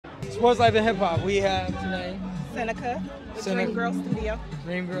Sports Life and Hip Hop. We have today Seneca, Dream Girl Studio.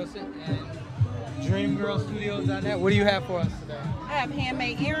 Dream Girl and DreamGirlStudios.net. What do you have for us today? I have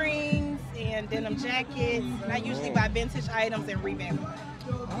handmade earrings and denim jackets. And I usually buy vintage items and revamp them.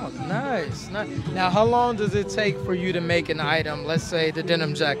 Oh, nice. Now, how long does it take for you to make an item? Let's say the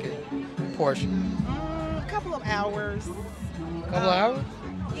denim jacket portion. A couple of hours. A couple of hours?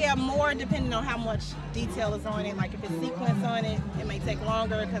 Yeah, more depending on how much detail is on it. Like if it's sequins on it, it may take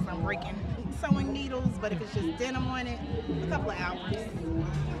longer because I'm breaking sewing needles. But if it's just denim on it, a couple of hours.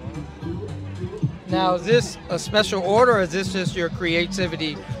 Now, is this a special order, or is this just your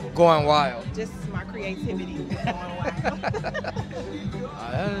creativity going wild? Just my creativity going wild.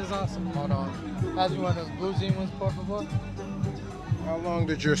 That is awesome. Hold on. How's you want those blue jean ones, por favor? How long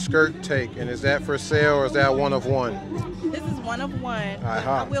did your skirt take, and is that for sale or is that one of one? This is one of one.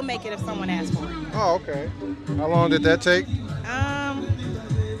 Uh-huh. I will make it if someone asks for it. Oh, okay. How long did that take?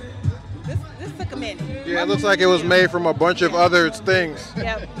 This took a minute. Yeah, it looks like it was made from a bunch of other things.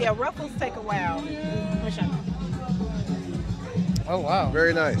 Yeah, ruffles take a while. Oh, wow.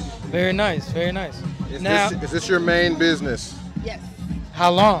 Very nice. Very nice, very nice. Is this your main business? Yes.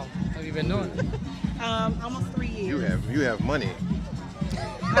 How long have you been doing it? Almost 3 years. You have money.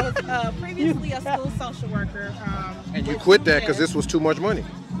 I was previously a school social worker. And you quit that because this was too much money.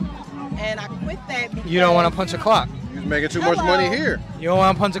 And I quit that because... You don't want to punch a clock. You was making too much money here. You don't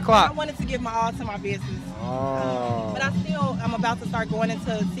want to punch a clock. I wanted to give my all to my business. Oh. But I'm about to start going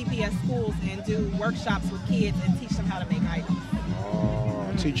into CPS schools and do workshops with kids and teach them how to make items.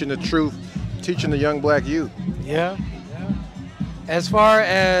 Oh, teaching the truth, teaching the young black youth. Yeah. As far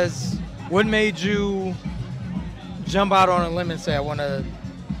as what made you jump out on a limb and say, I want to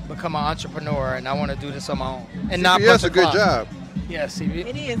become an entrepreneur and I want to do this on my own. And not punch a good clock. job. Yeah, CPS.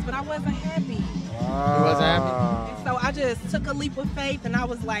 It is, but I wasn't happy. You wasn't happy? And so I just took a leap of faith and I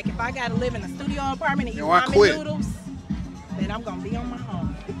was like, if I got to live in a studio apartment and eat ramen noodles, then I'm going to be on my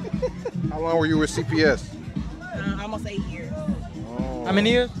own. How long were you with CPS? Almost 8 years. Oh. How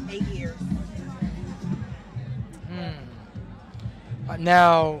many years? 8 years.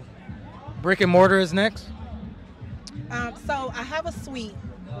 Now, brick and mortar is next? So I have a suite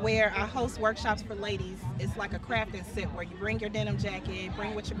where I host workshops for ladies. It's like a craft and sip where you bring your denim jacket,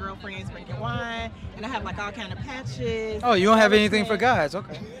 bring with your girlfriends, bring your wine, and I have like all kind of patches. Oh, you don't have anything for guys?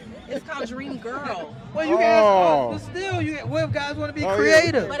 Okay. It's called Dream Girl. Well, you guys, but still, what if guys want to be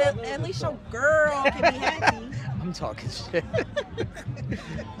creative? But at least your girl can be happy. I'm talking shit.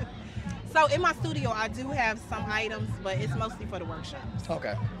 So in my studio, I do have some items, but it's mostly for the workshops.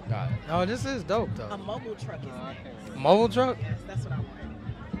 Okay, got it. No, this is dope, though. A mobile truck is next. A mobile truck? Yes, that's what I want.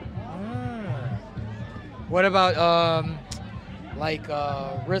 What about like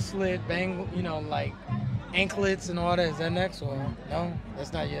wristlet, bang, like anklets and all that? Is that next or no?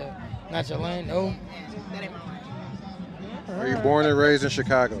 That's not your lane. No. That ain't my lane. Are you born and raised in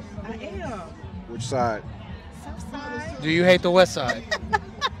Chicago? I am. Which side? South side. Do you hate the west side?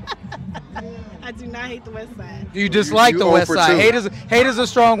 I do not hate the west side. Do you dislike the west side? Hate is a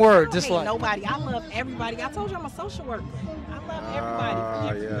strong word. I don't Dislike. hate nobody. I love everybody. I told you I'm a social worker. I love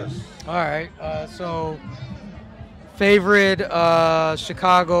everybody. Yes. All right. So, favorite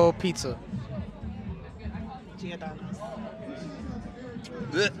Chicago pizza? Giordano's.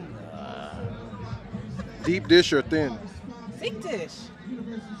 Deep dish or thin? Thick dish.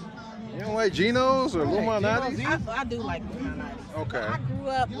 You don't like Geno's or Luminati's? I do like Luminati's. Okay. I grew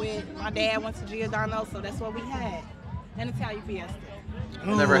up with, my dad went to Giordano's, so that's what we had. And Italian Fiesta.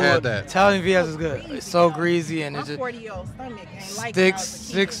 Never had that. Italian Fiesta is good. It's so greasy and it just 40-year-old stomach ain't like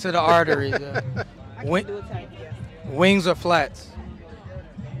sticks to the arteries. Yeah. I can do Italian Fiesta. Wings or flats?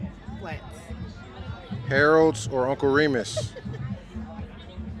 Flats. Harold's or Uncle Remus?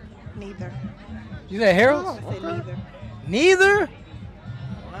 Neither. You said Harold's? I said neither. Neither?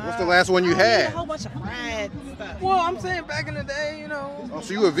 What's the last one you I had? eat a whole bunch of fried stuff. Well, I'm saying back in the day, Oh,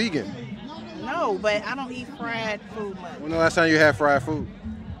 so you a vegan? No, but I don't eat fried food much. When the last time you had fried food?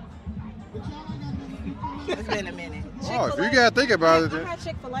 It's been a minute. Oh, if you gotta think about it, I then had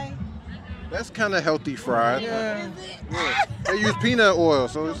Chick-fil-A. that's kind of healthy fried. Yeah. Yeah. They use peanut oil,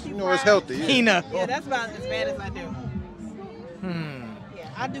 so it's, it's healthy. Yeah. Peanut. Yeah, that's about as bad as I do. Yeah,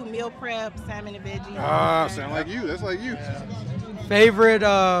 I do meal prep, salmon and veggies. Sound like you. That's like you. Yeah.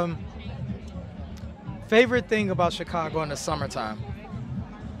 Favorite thing about Chicago in the summertime?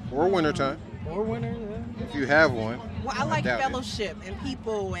 Or wintertime, Or winter, yeah. if you have one. Well, I like doubt it. fellowship and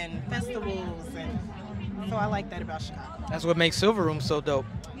people and festivals, and so I like that about Chicago. That's what makes Silver Room so dope.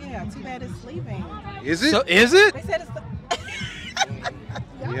 Yeah, too bad it's leaving. Is it? So is it? They said it's the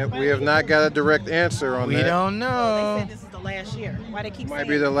we have not got a direct answer on We that. don't They know. said this is the last year. Why they keep Might saying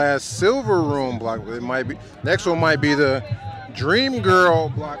be the last Silver Room block. It might be. Next one might be the Dream Girl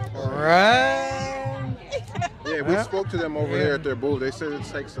block party. Right. Yeah, we spoke to them over there at their booth. They said it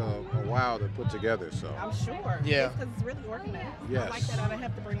takes a while to put together. So. I'm sure. Yeah. Because it's really organized. Yes. I like that I don't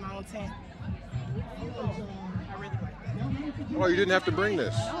have to bring my own tent. I really like that. Oh, you didn't have to bring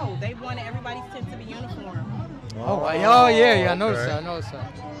this. No, they wanted everybody's tent to be uniform. Oh yeah. I noticed okay. that. I noticed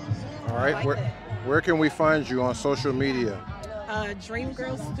that. All right. I like that. Where can we find you on social media? Dream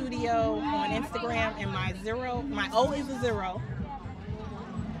Girl Studio on Instagram, and my O is a 0.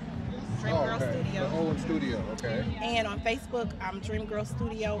 Dream Girl Studio. The Owen Studio. Okay. And on Facebook, I'm Dream Girl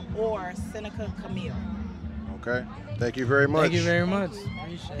Studio or Seneca Camille. Okay. Thank you very much. Thank you very much.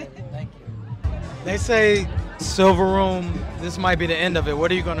 Appreciate it. Thank you. They say Silver Room, this might be the end of it. What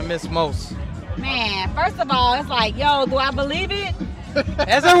are you going to miss most? Man, first of all, it's like, yo, do I believe it?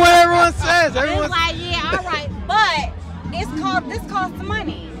 That's what everyone says. It's like, yeah, all right, but this costs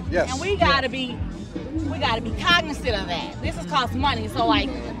money. Yes. And we gotta be cognizant of that. This is cost money. So like,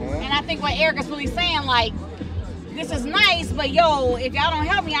 and I think what Erica's really saying, like, this is nice, but yo, if y'all don't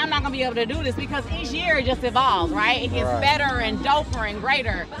help me, I'm not gonna be able to do this, because each year it just evolves, right? It gets better and doper and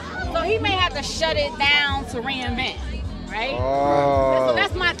greater. So he may have to shut it down to reinvent, right? Oh. So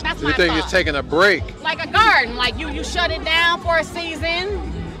that's my You think thought. it's taking a break? Like a garden, like you shut it down for a season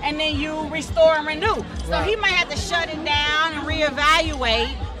and then you restore and renew. So he might have to shut it down and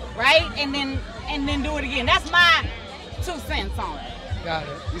reevaluate, right? And then do it again. That's my 2 cents on it. Got it.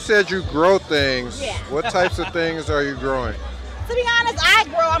 You said you grow things. Yeah. What types of things are you growing? To be honest,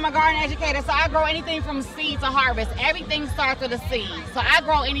 I'm a garden educator, so I grow anything from seed to harvest. Everything starts with a seed. So I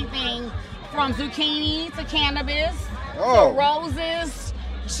grow anything from zucchini to cannabis, to roses,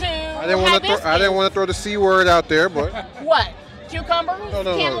 to I didn't want to throw the C word out there, but what? Cucumbers?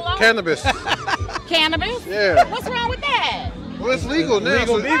 no. Cantaloupe? Cannabis. Cannabis? Yeah. What's wrong with that? Well, it's legal now. Legal,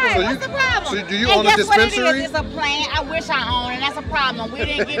 so, legal. Right, so what's the problem? So do you and own a guess what it dispensary? is? It's a plant. I wish I owned, and that's a problem. We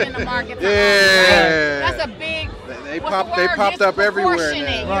didn't get in the market to Yeah. own it. That's a big. They what's the popped word? up everywhere Disproportionate,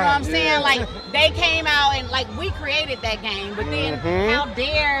 now. You know what I'm saying? Yeah. Like they came out and like we created that game, but then how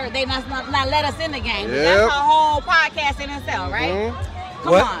dare they not let us in the game? But that's a whole podcast in itself, right?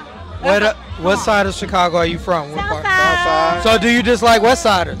 Come on. What side of Chicago are you from? What part? Southside. So do you just like West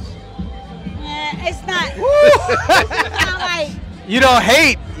Siders? It's not. It's not like. You don't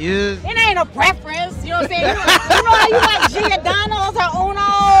hate. It ain't a preference, you know what I'm saying? You know how you like Giordano's or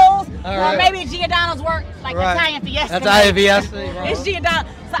Uno's? Or maybe Giordano's work like Italian Fiesta. Italian Fiesta. It's Giordano.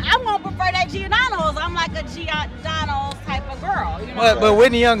 So I'm going to prefer that Giordano's. I'm like a Giordano's type of girl, you know? But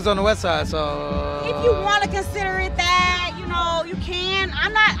Whitney Young's on the West Side, so... If you want to consider it that, you know, you can.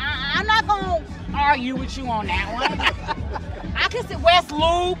 I'm not going to argue with you on that one. I consider West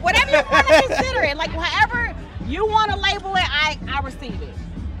Loop, whatever you want to consider it. Like, whatever you want to label it, I receive it.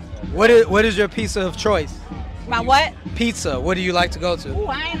 What is your pizza of choice? My what? Pizza. What do you like to go to? Ooh,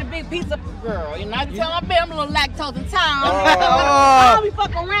 I ain't a big pizza girl. You know, I can tell I'm a little lactose intolerant. I don't be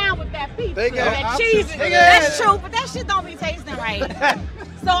fucking around with that pizza. That cheese. That's true, but that shit don't be tasting right.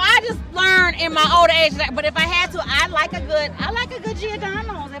 So I just learned in my older age that, but if I had to, I like a good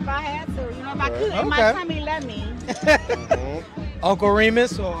Giordano's if I had to. You know, if I could, if my tummy let me. Uncle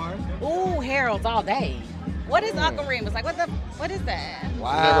Remus or? Ooh, Harold's all day. What is Uncle Remus? Like, what is that?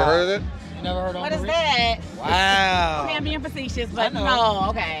 Wow. You never heard of it? You never heard of What Uncle is Remus? that? Wow. Okay, I'm being facetious, but no,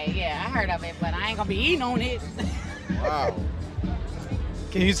 okay, yeah, I heard of it, but I ain't gonna be eating on it. Wow.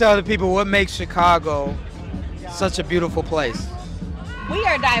 Can you tell the people what makes Chicago such a beautiful place? We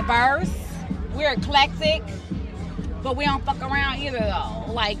are diverse, we're eclectic, but we don't fuck around either though.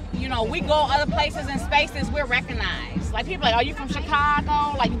 Like, you know, we go other places and spaces, we're recognized. Like people are like, are you from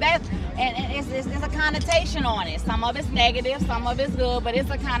Chicago? Like that, and it's a connotation on it. Some of it's negative, some of it's good, but it's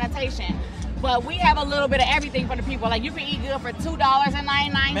a connotation. But we have a little bit of everything for the people. Like you can eat good for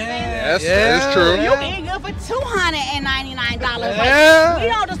 $2.99. Yes, that is true. You can eat good for $299. Yeah. Like, we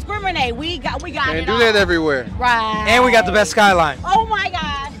don't discriminate. We got Can't it do all. that everywhere. Right. And we got the best skyline. Oh my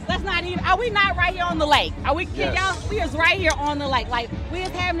God. Let's not even. Are we not right here on the lake? Are we? Yes. Y'all? We is right here on the lake. Like we is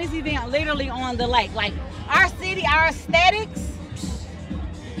having this event literally on the lake. Like our city, our aesthetics.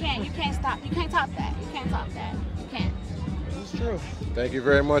 You can't stop. You can't top that. You can't top that. You can't. It's true. Thank you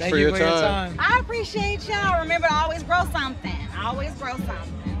very much Thank for you your time. I appreciate y'all. Remember to always grow something. Always grow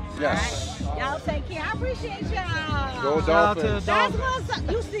something. Yes. All right? Y'all take care. I appreciate y'all. Go Shout out to the Dolphins. That's Dolphins. what's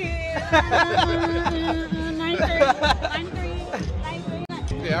up. You see it. 93.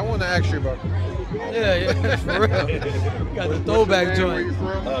 Yeah, I want to ask you about Yeah, for real. Got the throwback Where joint. you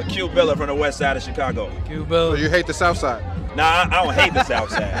from? Q Bella from the west side of Chicago. Cuba. So you hate the South Side? Nah, I don't hate the South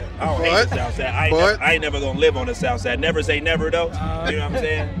Side. I don't hate the South Side. I ain't never gonna live on the South Side. Never say never though. You know what I'm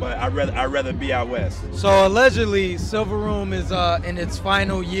saying? But I'd rather be out west. So allegedly, Silver Room is in its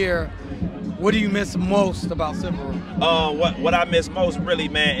final year. What do you miss most about Silver Room? What I miss most, really,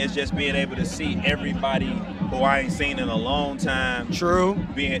 man, is just being able to see everybody who I ain't seen in a long time. True.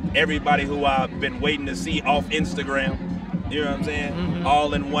 Being everybody who I've been waiting to see off Instagram. You know what I'm saying? Mm-hmm.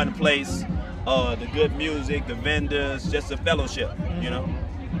 All in one place. The good music, the vendors, just a fellowship. You know.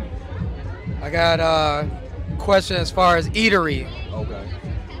 I got a question as far as eatery. Okay.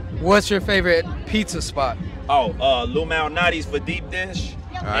 What's your favorite pizza spot? Oh, Lou Malnati's for deep dish.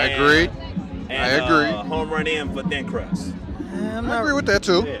 I agree. And, I agree. Home Run In for thin crust. I agree with that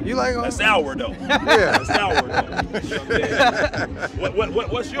too. Yeah. You like a sourdough? Yeah, a sourdough. You know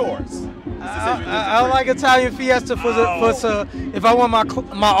what's yours? I like Italian Fiesta for if I want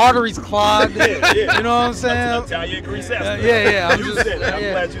my arteries clogged. Yeah. You know what I'm saying? Italian grease. Yeah. I'm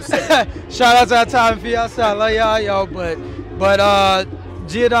glad you said it. Shout out to Italian Fiesta. I love y'all, yo. But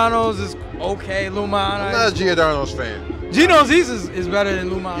Giordano's is okay. Lumana. I'm not a Giordano's fan. Gino's East is better than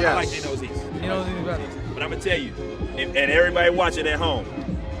Lumana. Yes. I like Gino's East. Gino's East is better. But I'm gonna tell you, and everybody watching at home,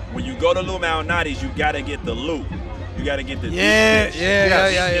 when you go to Lou Malnati's, you gotta get the Lou. You gotta get the deep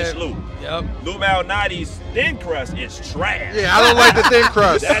dish Lou. Yep. Lou Malnati's thin crust is trash. Yeah, I don't like the thin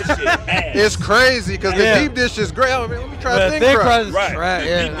crust. That shit ass. It's crazy because the deep dish is great. I mean, let me try the thin crust. Is right. trash. The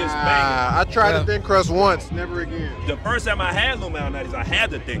deep dish banging. I tried the thin crust once, never again. The first time I had Lou Malnati's, I had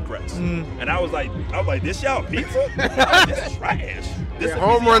the thin crust, and I was like, this y'all pizza? This is trash. This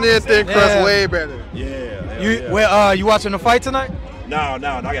Home Run In thin crust way better. Yeah. You watching the fight tonight? No, I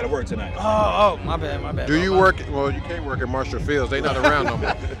gotta work tonight. Oh, my bad. Do you work? Well, you can't work at Marshall Fields. They not around no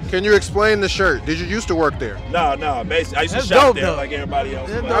more. Can you explain the shirt? Did you used to work there? No. Basically, I used to That's shop dope, there though. like everybody else.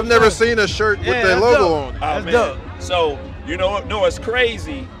 That's but- dope. I've never seen a shirt with their that's logo dope. on it. Oh, That's man. dope. So you know what? No, it's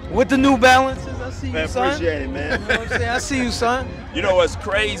crazy. With the New Balances, I see you, Man, son. appreciate it, man. You know what I'm saying? I see you, son. You know what's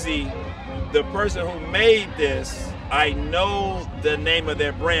crazy? The person who made this, I know the name of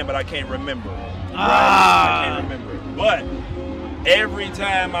their brand, but I can't remember. I can't remember. But every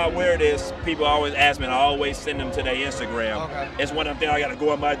time I wear this, people always ask me, and I always send them to their Instagram. Okay. It's one of them things I got to go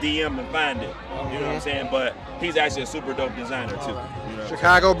on my DM and find it. You know what I'm saying? But he's actually a super dope designer, too. You know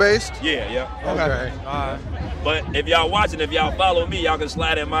Chicago based? Yeah. Okay. All right. But if y'all watching, if y'all follow me, y'all can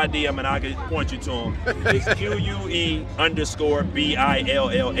slide in my DM and I can point you to him. It's QUE_BILLAH.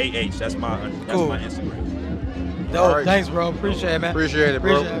 That's my Instagram. Dope. right. Thanks, bro. Appreciate it, man. Appreciate it,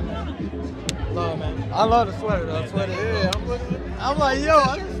 bro. Appreciate it, man. Love, man. I love the sweater, though. Yeah, I'm like, yo.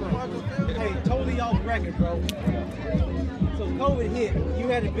 Hey, totally off record, bro. So COVID hit. You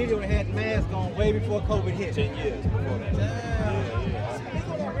had a video that had masks on way before COVID hit. 10 years before that. Speak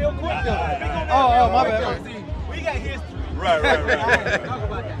on that real quick, though. Oh, my bad. We got history. Right. Talk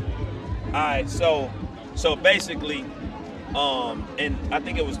about that. All right, so basically, and I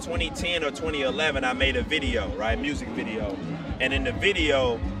think it was 2010 or 2011, I made a video, right, music video, and in the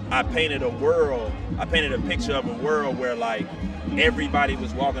video, I painted a picture of a world where like everybody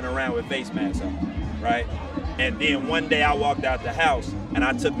was walking around with face masks on, right? And then one day I walked out the house and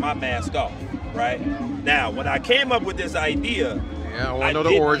I took my mask off, right? Now, when I came up with this idea, I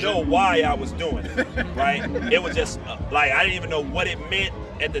didn't know why I was doing it, right? It was just like, I didn't even know what it meant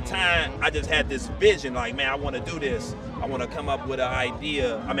at the time. I just had this vision, like, man, I want to do this. I want to come up with an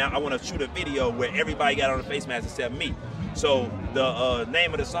idea. I mean, I want to shoot a video where everybody got on a face mask except me. So the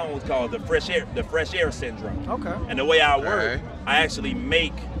name of the song was called the Fresh Air Syndrome. Okay. And the way I work, I actually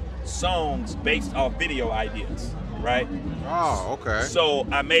make songs based off video ideas, right? Oh, okay. So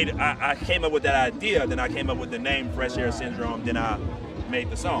I came up with that idea, then I came up with the name Fresh Air Syndrome, then I made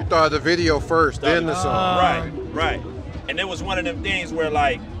the song. You thought of the video first, then the song. Right. And it was one of them things where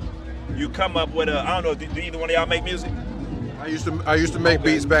like you come up with I don't know, do either one of y'all make music? I used to make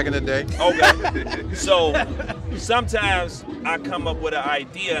beats back in the day. Okay. So sometimes I come up with an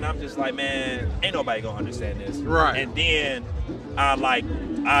idea and I'm just like, man, ain't nobody gonna understand this. Right. And then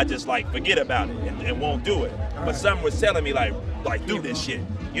I just forget about it and won't do it. But someone was telling me like do this shit.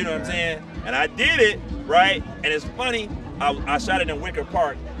 You know what I'm saying? And I did it, right? And it's funny, I shot it in Wicker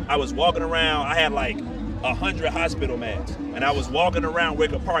Park. I was walking around, I had like 100 hospital masks. And I was walking around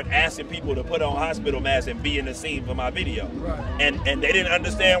Wicker Park asking people to put on hospital masks and be in the scene for my video. Right. And they didn't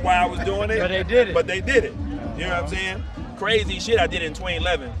understand why I was doing it. But they did it. But they did it. You know what I'm saying? Crazy shit I did in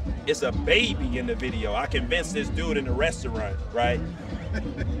 2011. It's a baby in the video. I convinced this dude in the restaurant, right?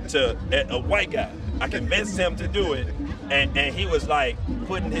 To a white guy. I convinced him to do it. And he was like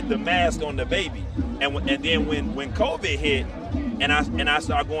putting the mask on the baby. And then when COVID hit, And I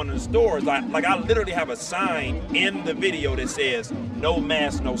start going to the stores. Like I literally have a sign in the video that says no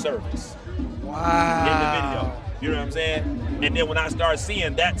mask, no service. Wow. In the video. You know what I'm saying? And then when I started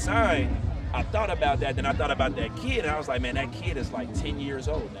seeing that sign, I thought about that. Then I thought about that kid, and I was like, man, that kid is like 10 years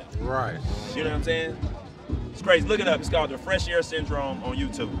old now. Right. You know what I'm saying? It's crazy. Look it up. It's called the Fresh Air Syndrome on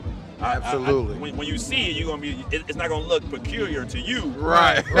YouTube. Absolutely. When you see it, you're gonna be. It's not gonna look peculiar to you.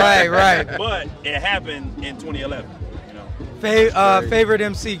 Right. Right. But it happened in 2011. You know. Favorite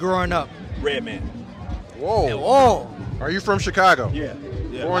MC growing up? Redman. Whoa. Whoa. Are you from Chicago? Yeah.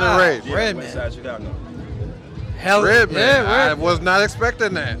 Born and raised. Yeah, Redman. West Side Chicago. Hell Redman. yeah, I Redman. was not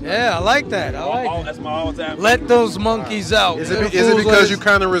expecting that. Yeah, I like that. I like that. That's my all-time. Let those monkeys out. Is it because you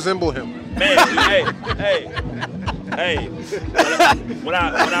kind of resemble him? Man, hey. When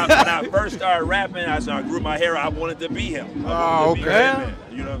I first started rapping, I grew my hair. I wanted to be him. Oh, okay. Redman.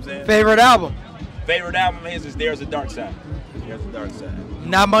 You know what I'm saying? Favorite album? Favorite album of his is There's a Dark Side. There's a Dark Side.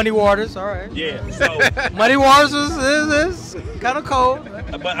 Not Muddy Waters, all right. Yeah. So, Muddy Waters is kind of cold.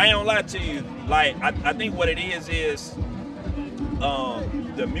 but I ain't gonna lie to you. Like I think what it is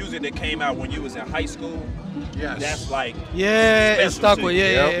the music that came out when you was in high school. Yes. That's like Yeah, special it's stuck to with you.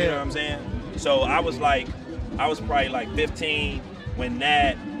 yeah. You know what I'm saying? So I was probably like 15 when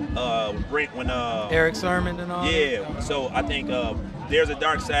that when Eric Sermon and all. yeah. That. So I think There's a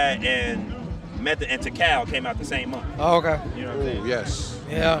Dark Side and Method and Tikal came out the same month. Oh, okay. You know what I'm saying? Ooh, yes.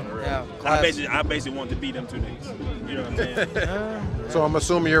 Yeah. I basically wanted to beat them two niggas. You know what I'm saying? So I'm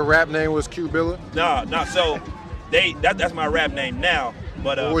assuming your rap name was Q Billa? No. So that's my rap name now.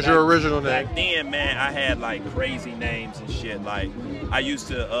 But What was your original name? Back then, man, I had like crazy names and shit. Like I used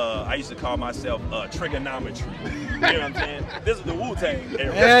to call myself Trigonometry. You know what I'm saying? This is the Wu-Tang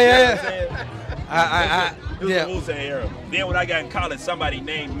era. Yeah. This is the Wu-Tang era. Then when I got in college, somebody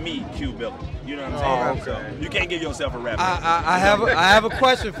named me Q Billa. You know what I'm saying? okay. So you can't give yourself a rap name. I have a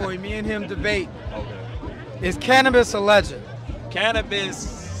question for you. Me and him debate. Okay. Is cannabis a legend?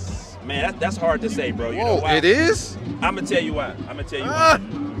 Cannabis, man, that's hard to say, bro. You know Whoa, why? it is? I'm gonna tell you why.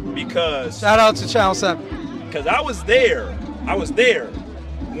 Because Shout out to Channel 7. Because I was there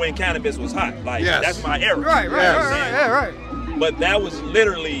when cannabis was hot. Like that's my era. Right. But that was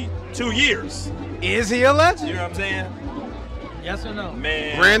literally 2 years. Is he a legend? You know what I'm saying? Yes or no?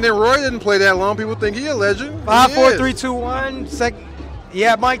 Man. Brandon Roy didn't play that long. People think he a legend. 5, 4, 3, 2, 1.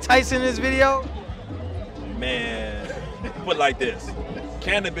 Yeah, Mike Tyson in his video. Man, put it like this.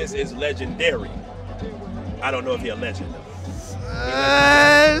 Cannabis is legendary. I don't know if he's a legend.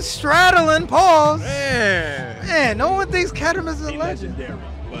 Straddling, pause. Man, no one thinks cannabis is a He's legend. legendary.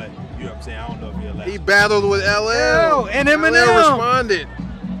 But you know what I'm saying? I don't know if he's a legend. he battled with LL. And Eminem. LL responded.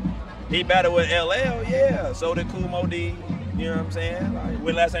 He battled with LL, yeah. So did Kool Moe D. You know what I'm saying? Like,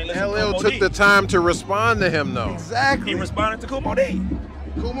 when last time you listened to Kool LL Moe took D? the time to respond to him, though. Exactly. He responded to Kool Moe D.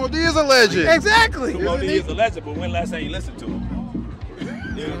 Kool Moe D is a legend. Exactly. Kool Moe D is a legend, but when last time you listened to him?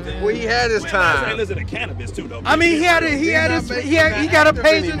 You know what I'm saying? Well, he had his When last time time. you listened to cannabis too, though. I mean, he got a active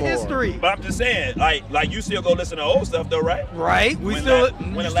page in anymore. history. But I'm just saying, like you still go listen to old stuff though, right? Right. When the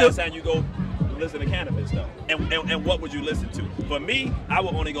last time you go listen to cannabis though, and what would you listen to? For me, I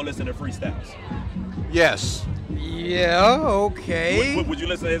would only go listen to freestyles. Yes. Yeah. Okay. Would you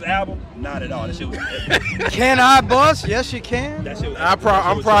listen to his album? Not at all. That shit was. Can I bust? Yes, you can. That shit was. I'm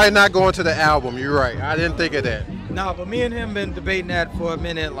probably not going to the album. You're right. I didn't think of that. No, but me and him been debating that for a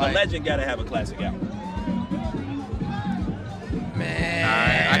minute. A Like, legend gotta have a classic album.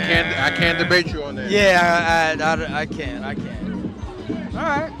 man, I can't debate you on that. Yeah, I can. All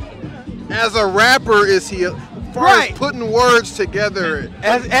right. As a rapper, is he? As far Right. as putting words together.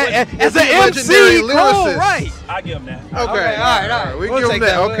 As Is an he a MC, legendary cool, lyricist? right? I give him that. Okay. All right. We We'll give him take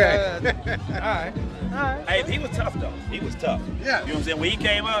that. that. Okay. All right. Hey, he was tough though. He was tough. Yeah. You know what I'm saying? When he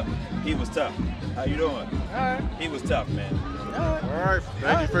came up, he was tough. How you doing? All right. He was tough, man. All right.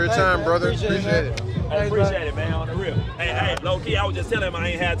 Thank you for your time, brother. Appreciate it. I appreciate it, man, on the real. Hey, low key, I was just telling him I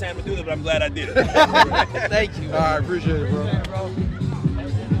ain't had time to do this, but I'm glad I did it. Thank you. All right. Appreciate it, bro.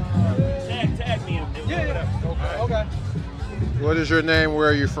 Tag me and whatever. Okay. What is your name? Where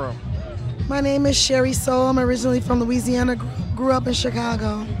are you from? My name is Sherry Soul. I'm originally from Louisiana, grew up in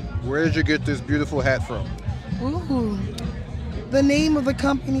Chicago. Where did you get this beautiful hat from? Ooh, the name of the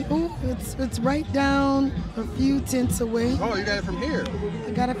company, it's right down a few tents away. Oh, you got it from here.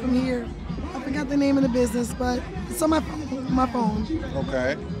 I got it from here. I forgot the name of the business, but it's on my phone.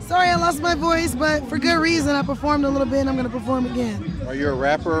 Okay. Sorry I lost my voice, but for good reason. I performed a little bit and I'm gonna perform again. Are you a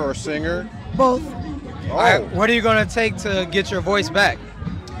rapper or singer? Both. Oh. All right. What are you gonna take to get your voice back?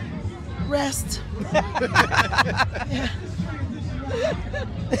 Rest.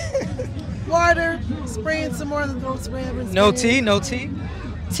 Water, spraying some more of the throat spray. No tea? No tea?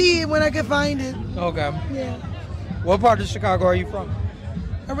 Tea when I could find it. Okay. Yeah. What part of Chicago are you from?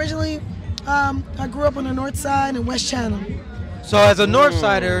 Originally, I grew up on the north side in West Channel. So as a North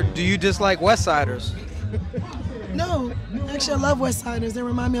Sider, do you dislike West Siders? No, actually I love West Siders. They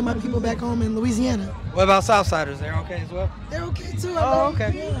remind me of my people back home in Louisiana. What about South Siders? They're okay as well? They're okay too. Oh,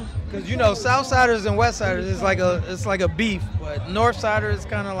 okay. Yeah. Because you know, South Siders and West Siders is like a beef, but North Siders is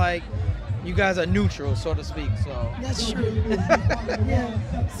kind of like you guys are neutral, so to speak. So That's true.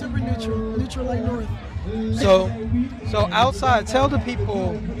 Yeah, super neutral like North. so outside, tell the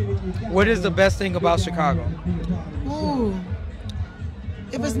people what is the best thing about Chicago. Ooh.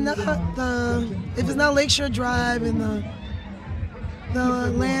 If it's not Lakeshore Drive and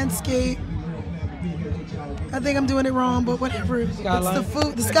the landscape, I think I'm doing it wrong, but whatever. Skyline? It's the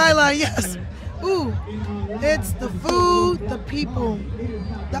food, the skyline, yes. Ooh, it's the food, the people,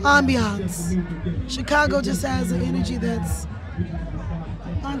 the ambiance. Chicago just has an energy that's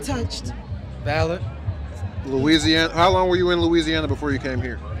untouched. Valid. Louisiana. How long were you in Louisiana before you came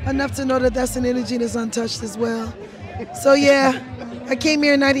here? Enough to know that that's an energy that's untouched as well. So yeah, I came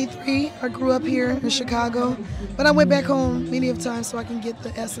here in '93. I grew up here in Chicago, but I went back home many of times so I can get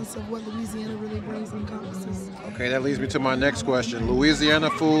the essence of what Louisiana really brings and encompasses. Okay, that leads me to my next question. Louisiana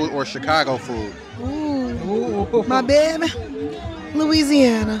food or Chicago food? Ooh, my baby,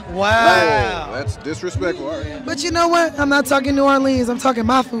 Louisiana. Wow. Oh, that's disrespectful. All right. But you know what? I'm not talking New Orleans. I'm talking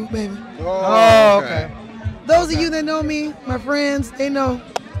my food, baby. Oh, okay. Those of you that know me, my friends, they know.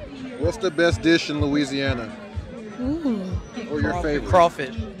 What's the best dish in Louisiana? Ooh. Or your favorite?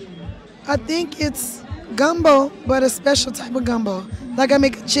 Crawfish. I think it's gumbo, but a special type of gumbo. Like I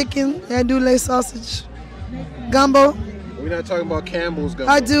make a chicken, I do lay sausage. Gumbo. We're not talking about Campbell's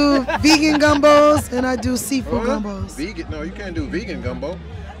gumbo. I do vegan gumbos and I do seafood gumbos. Vegan? No, you can't do vegan gumbo.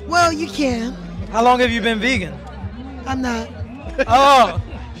 Well, you can. How long have you been vegan? I'm not. Oh.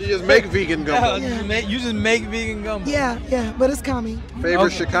 She just make vegan gumbo. You just make vegan gumbo. Yeah, but it's coming.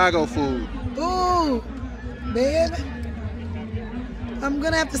 Favorite Chicago food? Ooh, babe. I'm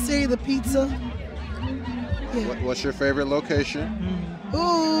gonna have to say the pizza. Yeah. What's your favorite location?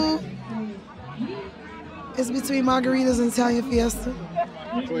 Ooh. It's between margaritas and Italian Fiesta.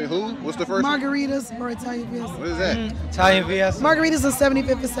 Between who? What's the first? Margaritas or Italian Fiesta. What is that? Italian Fiesta. Margaritas are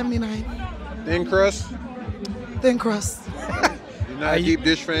 75th and 79. Thin crust? Thin crust. You're not a deep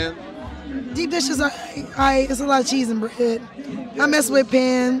dish fan? Deep dishes are, it's a lot of cheese and bread. I mess with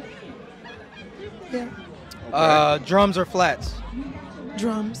pan. Yeah. Okay. Drums or flats?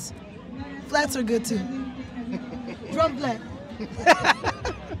 Drums. Flats are good too. Drum flat.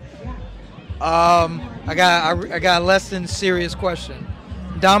 I got a less than serious question.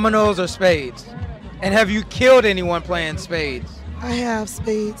 Dominoes or spades? And have you killed anyone playing spades? I have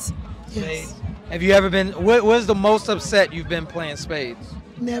spades. Yes. Spades. Have you ever been? What was the most upset you've been playing spades?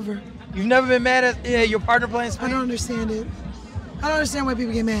 Never. You've never been mad at your partner playing spades? I don't understand it. I don't understand why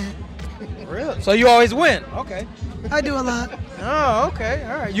people get mad. Really? So you always win? Okay. I do a lot. Oh, okay.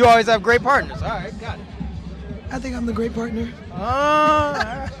 All right. You always have great partners. All right, got it. I think I'm the great partner. Oh, all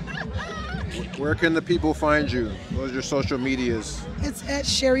right. Where can the people find you? What are your social medias? It's at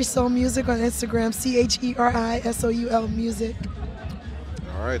Sherry Soul Music on Instagram, CHERISOUL Music.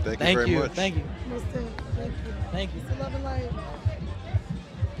 All right, thank you very much. Thank you. Thank you. It's a love and light.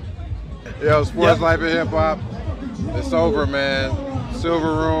 Yo, Sports Life and Hip Hop. It's over, man.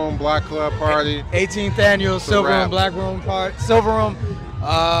 Silver Room, Block Club Party. 18th annual Silver wrap. Room Black Room Party. Silver Room.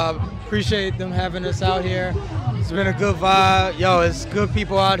 Appreciate them having us out here. It's been a good vibe. Yo, it's good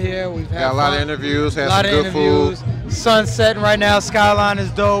people out here. We've had Got a lot of fun. interviews, had A lot some of good interviews. food. Sun's setting right now. Skyline is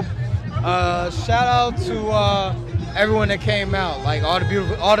dope. Shout out to everyone that came out, like all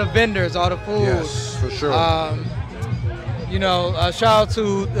the vendors, all the food. Yes, for sure. Shout out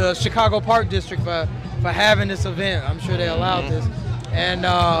to the Chicago Park District for having this event. I'm sure they allowed this. And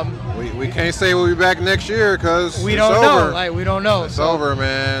we can't say we'll be back next year because we don't know. Like we don't know. It's over,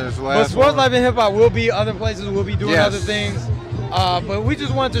 man. It's the But last Sports one. Life and Hip Hop will be other places. We'll be doing Yes. other things. But we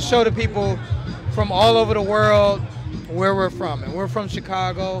just wanted to show the people from all over the world where we're from. And we're from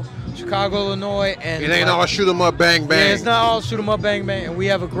Chicago, Illinois. And It ain't all shoot 'em up, bang, bang. Yeah, it's not all shoot 'em up, bang, bang. And we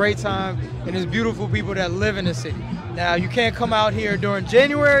have a great time. And there's beautiful people that live in the city. Now, you can't come out here during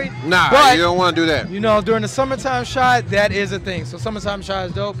January. Nah, but, you don't want to do that. during the summertime shot, that is a thing. So summertime shot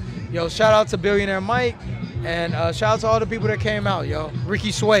is dope. Yo, shout out to Billionaire Mike. And shout out to all the people that came out, yo.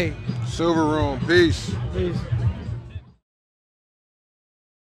 Ricky Sway. Silver Room, peace. Peace.